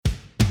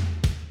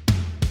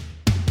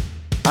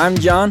I'm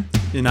John.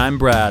 And I'm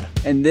Brad.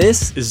 And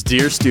this is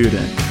Dear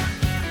Student.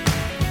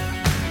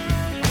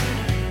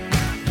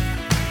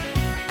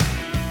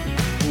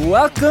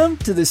 Welcome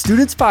to the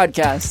Students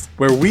Podcast,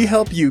 where we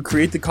help you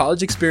create the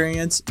college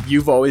experience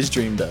you've always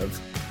dreamed of.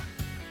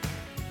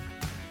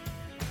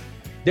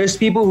 There's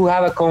people who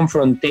have a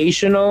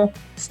confrontational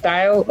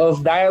style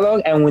of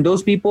dialogue, and with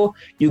those people,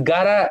 you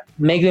gotta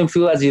make them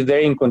feel as if they're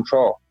in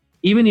control.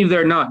 Even if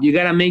they're not, you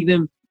gotta make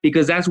them,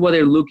 because that's what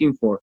they're looking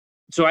for.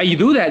 So you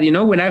do that,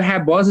 when I've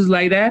had bosses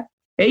like that,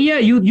 hey, yeah,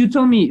 you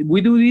told me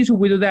we do this or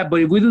we do that, but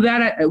if we do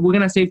that, we're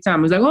gonna save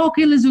time. It's like, oh,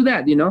 okay, let's do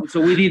that,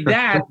 So we did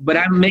that, but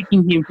I'm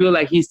making him feel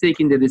like he's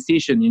taking the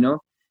decision,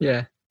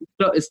 Yeah.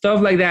 So stuff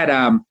like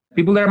that.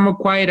 People that are more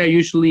quiet are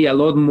usually a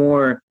lot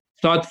more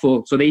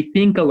thoughtful, so they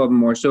think a lot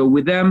more. So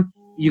with them,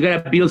 you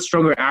gotta build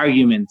stronger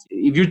arguments.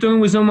 If you're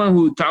talking with someone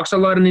who talks a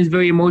lot and is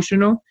very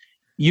emotional,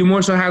 you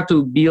more so have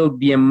to build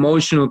the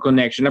emotional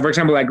connection. Now, for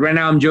example, like right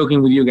now, I'm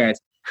joking with you guys.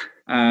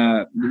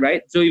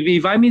 Right? So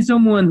if I meet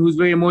someone who's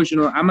very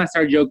emotional, I'm gonna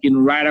start joking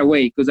right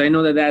away because I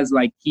know that that's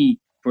like key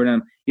for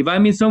them. If I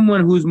meet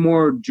someone who's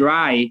more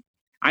dry,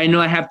 I know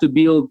I have to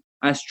build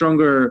a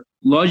stronger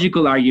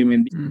logical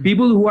argument.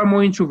 People who are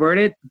more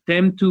introverted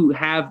tend to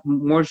have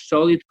more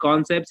solid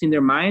concepts in their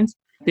minds,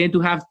 tend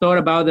to have thought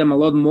about them a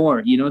lot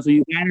more, so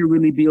you gotta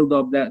really build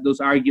up those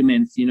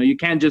arguments. You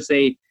can't just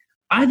say,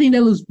 I think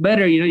that looks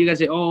better. You gotta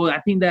say, oh,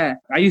 I think that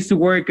I used to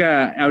work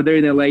out there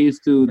in LA,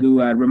 used to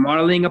do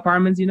remodeling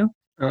apartments,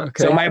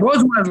 Okay. So my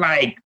boss was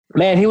like,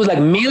 man, he was like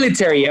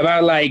military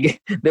about like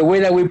the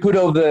way that we put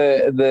up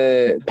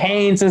the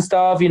paints and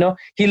stuff,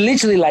 He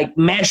literally like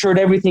measured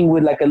everything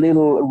with like a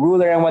little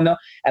ruler and whatnot.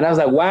 And I was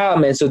like, wow,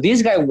 man, so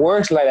this guy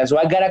works like that. So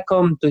I gotta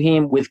come to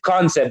him with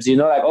concepts,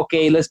 like,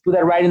 okay, let's put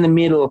that right in the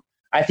middle.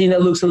 I think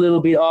that looks a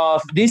little bit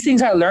off. These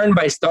things I learned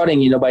by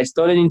studying, by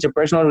studying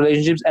interpersonal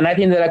relationships. And I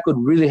think that could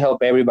really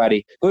help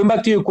everybody. Going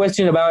back to your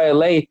question about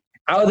LA,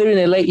 out there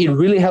in LA, it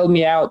really helped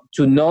me out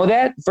to know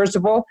that, first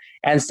of all.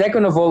 And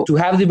second of all, to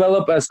have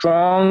developed a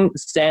strong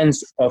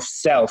sense of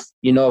self,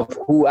 of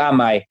who am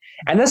I?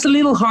 And that's a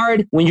little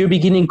hard when you're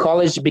beginning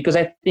college, because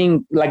I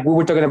think, like we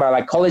were talking about,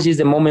 like college is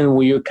the moment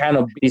where you're kind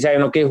of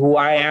deciding, okay, who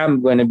I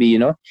am going to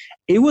be,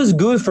 It was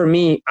good for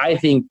me, I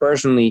think,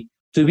 personally,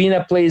 to be in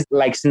a place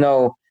like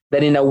Snow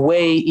that in a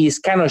way is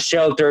kind of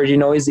sheltered,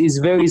 is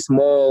very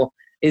small.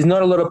 It's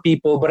not a lot of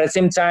people, but at the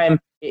same time,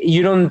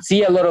 you don't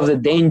see a lot of the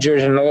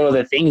dangers and a lot of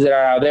the things that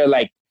are out there.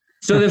 Like,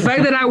 so the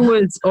fact that I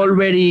was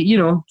already,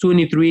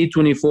 23,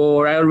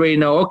 24, I already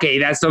know, okay,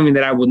 that's something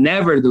that I would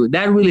never do.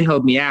 That really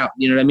helped me out.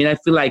 You know what I mean? I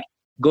feel like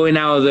going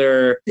out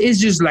there, it's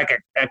just like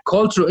a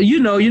cultural, you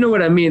know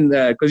what I mean?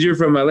 Because you're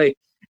from LA.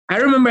 I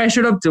remember I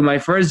showed up to my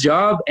first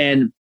job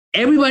and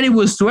everybody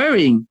was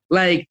swearing.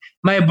 Like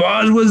my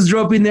boss was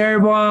dropping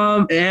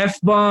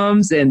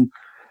F-bombs. And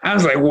I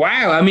was like,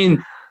 wow. I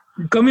mean,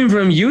 coming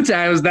from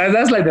Utah,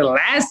 that's like the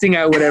last thing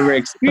I would ever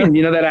experience,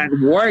 that at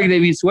work, they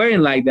be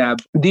swearing like that.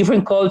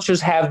 Different cultures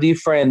have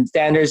different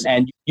standards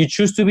and you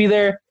choose to be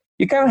there.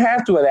 You kind of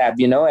have to adapt,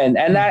 and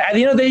at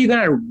the end of the day, you're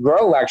going to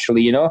grow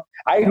actually,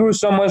 I grew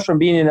so much from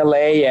being in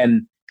LA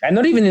and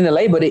not even in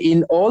LA, but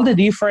in all the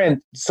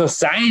different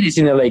societies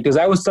in LA. Because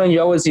I was telling you,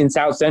 I was in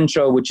South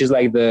Central, which is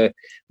like the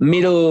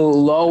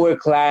middle, lower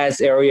class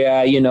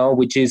area,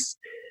 which is,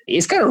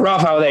 it's kind of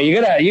rough out there.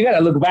 You gotta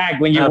look back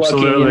when you're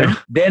walking.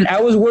 Then I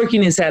was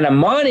working in Santa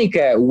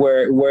Monica,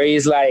 where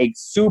it's like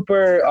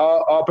super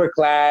upper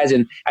class.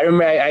 And I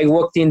remember I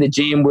walked in the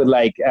gym with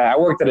like I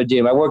worked at a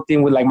gym. I walked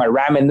in with like my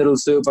ramen noodle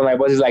soup, and my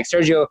boss is like,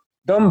 Sergio,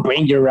 don't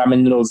bring your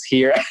ramen noodles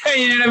here.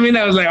 You know what I mean?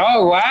 I was like,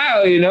 oh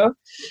wow,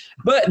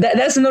 But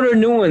that's another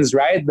nuance,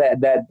 right?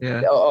 That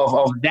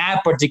of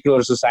that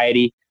particular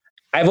society.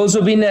 I've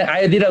also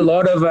I did a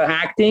lot of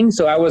acting.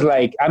 So I was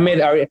like,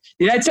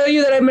 did I tell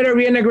you that I met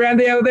Ariana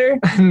Grande out there?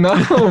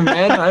 No,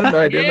 man, I have no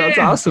idea. That's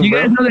awesome, you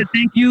bro. guys know the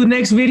thank you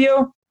next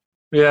video?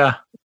 Yeah.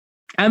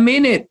 I'm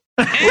in it.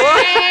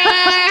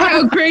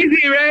 How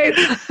crazy, right?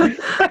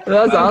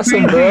 That's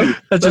awesome, bro.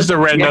 That's just a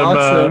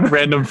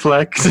random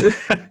flex.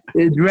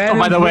 It's random.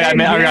 By the way, I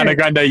met Ariana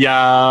Grande,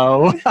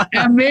 yo.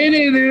 I'm in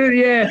it, dude.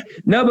 Yeah.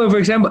 No, but for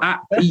example,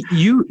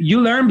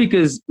 you learn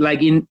because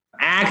like in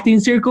acting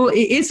circle,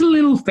 it's a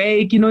little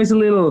fake, it's a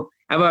little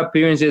about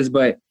appearances,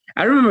 but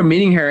I remember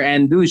meeting her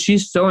and dude,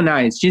 she's so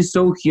nice. She's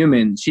so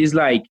human. She's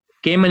like,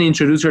 came and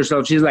introduced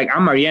herself. She's like,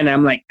 I'm Mariana.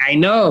 I'm like, I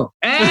know.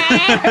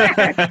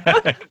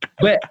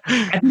 But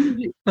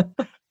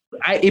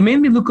it made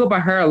me look up at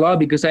her a lot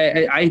because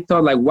I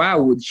thought like,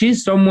 wow,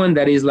 she's someone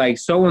that is like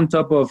so on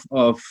top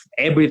of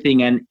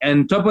everything. And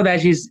on top of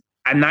that, she's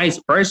a nice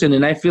person.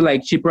 And I feel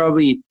like she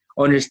probably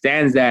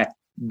understands that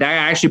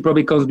actually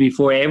probably comes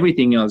before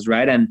everything else,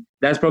 right? And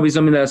that's probably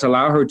something that's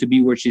allowed her to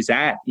be where she's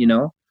at,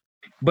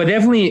 But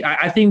definitely,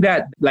 I think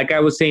that, like I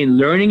was saying,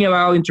 learning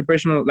about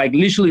interpersonal, like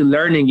literally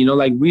learning,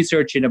 like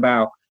researching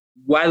about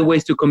what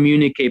ways to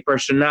communicate,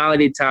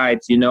 personality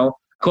types,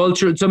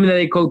 culture, something that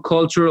they call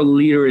cultural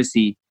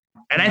literacy.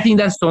 And I think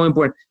that's so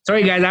important.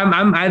 Sorry, guys,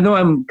 I know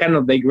I'm kind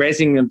of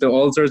digressing into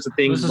all sorts of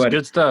things. This is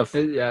good stuff.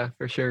 Yeah,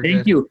 for sure.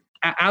 Thank you.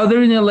 out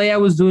there in LA, I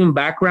was doing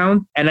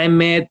background and I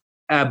met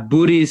a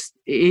Buddhist.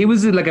 He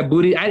was like a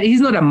Buddhist.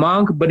 He's not a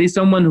monk, but he's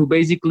someone who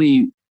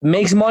basically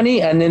makes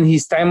money, and then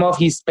his time off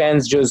he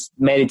spends just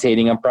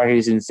meditating and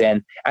practicing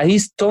Zen. And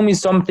he's told me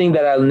something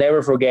that I'll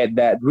never forget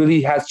that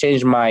really has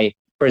changed my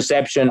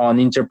perception on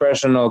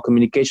interpersonal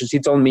communications. He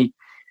told me,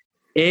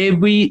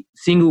 every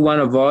single one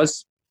of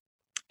us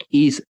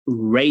is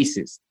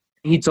racist.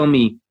 He told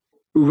me,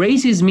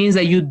 racist means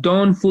that you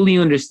don't fully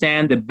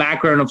understand the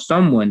background of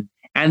someone.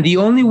 And the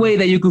only way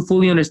that you could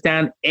fully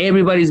understand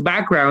everybody's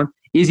background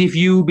is if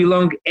you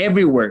belong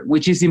everywhere,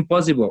 which is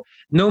impossible.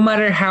 No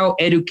matter how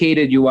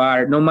educated you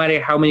are, no matter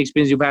how many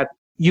experience you've had,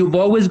 you've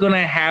always going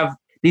to have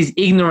this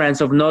ignorance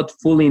of not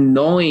fully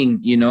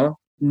knowing,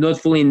 not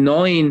fully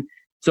knowing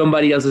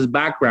somebody else's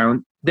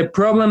background. The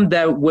problem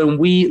that when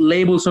we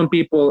label some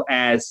people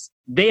as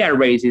they are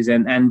racist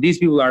and these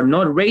people are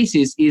not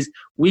racist is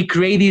we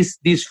create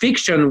this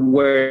fiction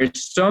where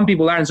some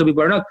people are and some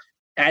people are not.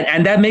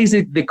 And that makes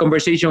the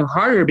conversation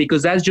harder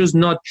because that's just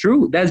not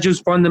true. That's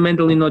just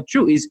fundamentally not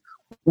true.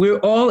 We're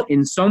all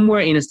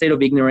somewhere in a state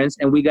of ignorance,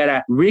 and we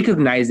gotta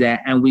recognize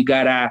that, and we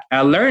gotta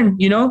learn,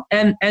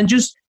 and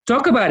just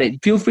talk about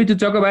it. Feel free to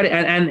talk about it.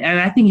 And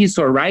I think he's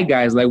so right,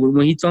 guys. Like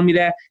when he told me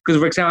that, because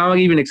for example, I'll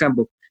give you an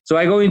example. So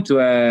I go into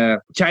a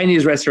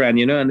Chinese restaurant,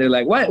 and they're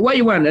like, what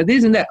you want?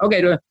 This and that. Okay.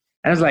 And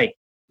I was like,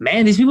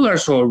 man, these people are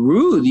so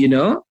rude,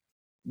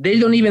 They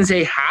don't even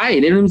say hi.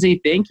 They don't even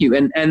say thank you.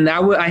 And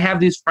I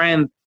have this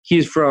friend,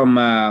 he's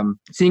from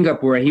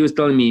Singapore, and he was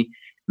telling me,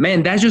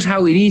 man, that's just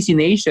how it is in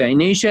Asia. In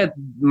Asia,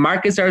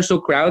 markets are so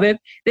crowded.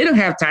 They don't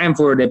have time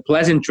for the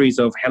pleasantries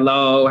of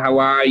hello, how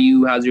are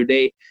you, how's your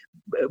day?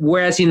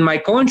 Whereas in my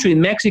country, in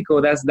Mexico,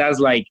 that's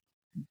like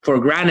for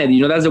granted.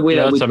 That's the way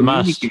that we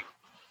communicate.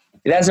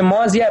 That's a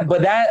must, yeah.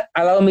 But that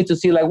allowed me to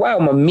see like, wow,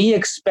 me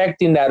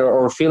expecting that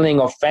or feeling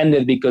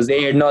offended because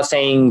they are not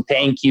saying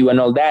thank you and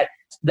all that.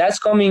 That's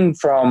coming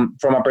from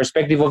a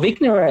perspective of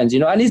ignorance,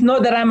 And it's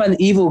not that I'm an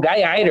evil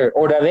guy either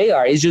or that they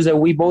are. It's just that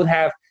we both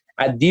have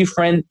a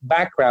different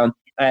background,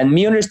 and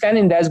me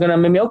understanding that's gonna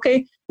make me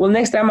okay. Well,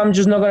 next time I'm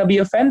just not gonna be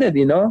offended.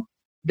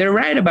 They're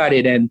right about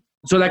it, and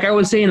so like I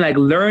was saying, like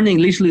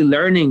literally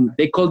learning.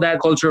 They call that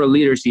cultural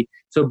literacy.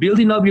 So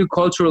building up your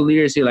cultural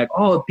literacy, like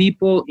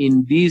people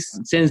in this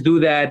sense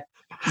do that.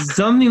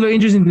 Something very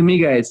interesting to me,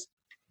 guys.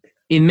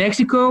 In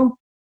Mexico,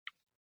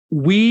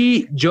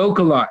 we joke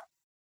a lot,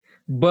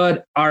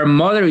 but our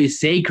mother is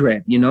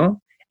sacred.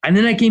 And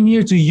then I came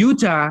here to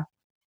Utah.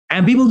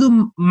 And people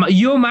do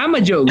yo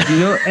mama jokes,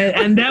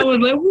 and that was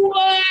like,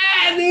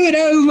 what, dude?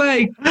 I was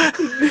like,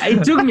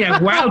 it took me a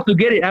while to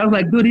get it. I was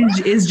like, dude,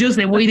 it's just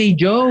the way they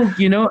joke,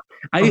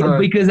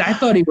 because I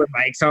thought it was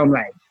like some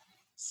like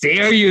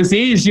serious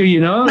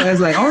issue, I was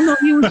like, oh no,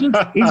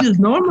 it's just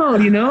normal,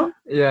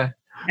 Yeah.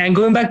 And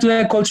going back to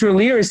that cultural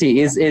literacy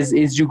is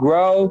you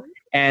grow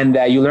and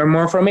you learn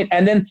more from it,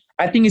 and then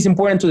I think it's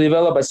important to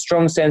develop a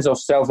strong sense of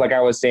self, like I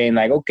was saying,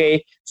 like,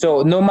 okay,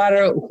 so no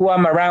matter who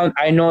I'm around,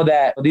 I know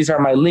that these are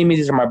my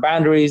limits, these are my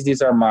boundaries,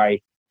 these are my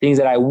things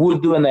that I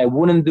would do and I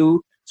wouldn't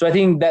do. So I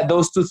think that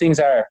those two things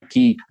are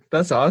key.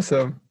 That's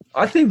awesome.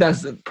 I think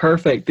that's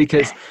perfect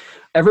because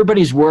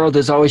everybody's world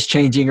is always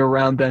changing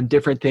around them,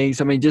 different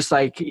things. I mean, just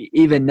like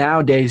even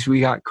nowadays we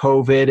got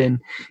COVID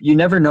and you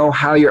never know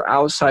how your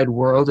outside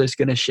world is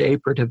going to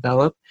shape or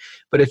develop.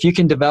 But if you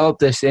can develop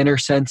this inner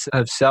sense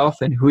of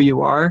self and who you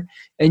are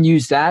and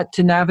use that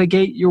to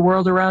navigate your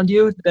world around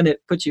you, then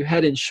it puts you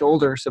head and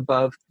shoulders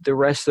above the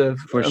rest of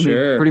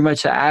pretty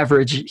much the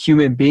average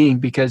human being,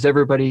 because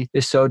everybody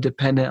is so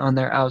dependent on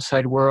their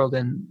outside world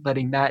and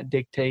letting that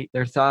dictate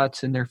their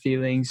thoughts and their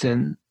feelings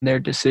and their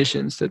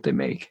decisions that they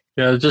make.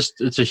 Yeah,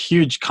 it's a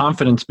huge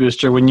confidence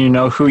booster when you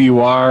know who you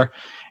are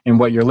and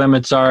what your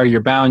limits are,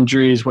 your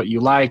boundaries, what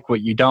you like,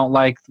 what you don't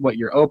like, what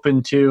you're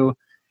open to.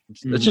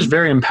 It's just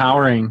very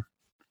empowering.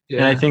 Yeah.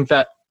 And I think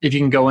that if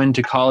you can go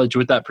into college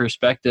with that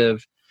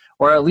perspective,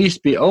 or at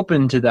least be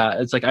open to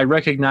that, it's like I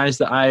recognize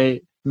that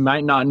I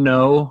might not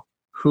know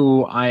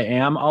who I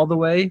am all the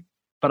way,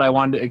 but I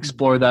wanted to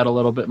explore that a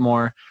little bit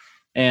more.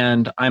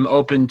 And I'm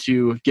open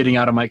to getting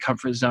out of my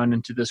comfort zone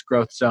into this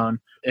growth zone.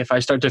 If I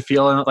start to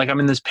feel like I'm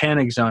in this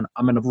panic zone,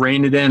 I'm going to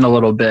rein it in a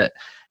little bit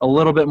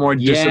more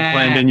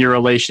disciplined in your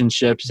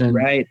relationships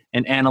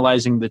and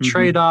analyzing the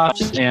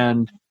trade-offs.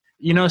 And,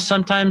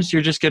 sometimes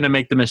you're just going to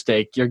make the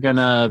mistake. You're going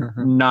to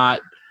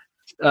not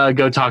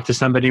go talk to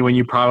somebody when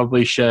you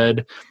probably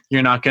should.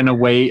 You're not going to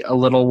wait a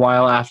little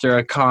while after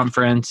a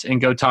conference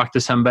and go talk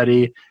to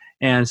somebody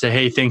and say,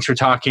 hey, thanks for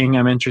talking.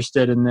 I'm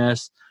interested in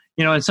this.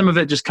 And some of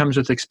it just comes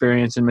with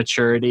experience and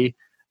maturity.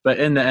 But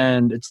in the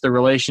end, it's the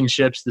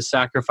relationships, the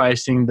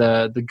sacrificing,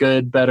 the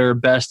good, better,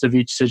 best of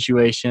each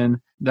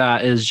situation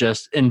that is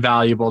just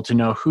invaluable to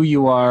know who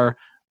you are,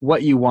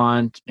 what you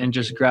want, and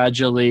just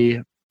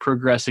gradually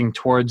progressing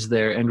towards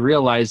there and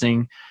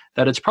realizing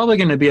that it's probably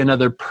going to be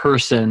another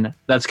person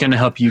that's going to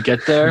help you get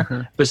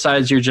there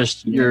besides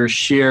your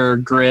sheer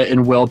grit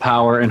and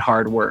willpower and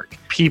hard work.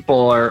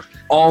 People are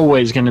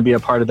always going to be a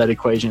part of that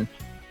equation.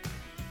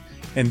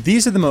 And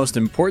these are the most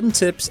important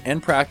tips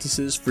and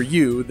practices for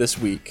you this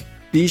week.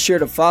 Be sure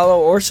to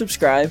follow or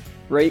subscribe,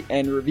 rate,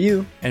 and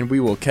review. And we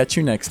will catch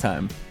you next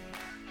time.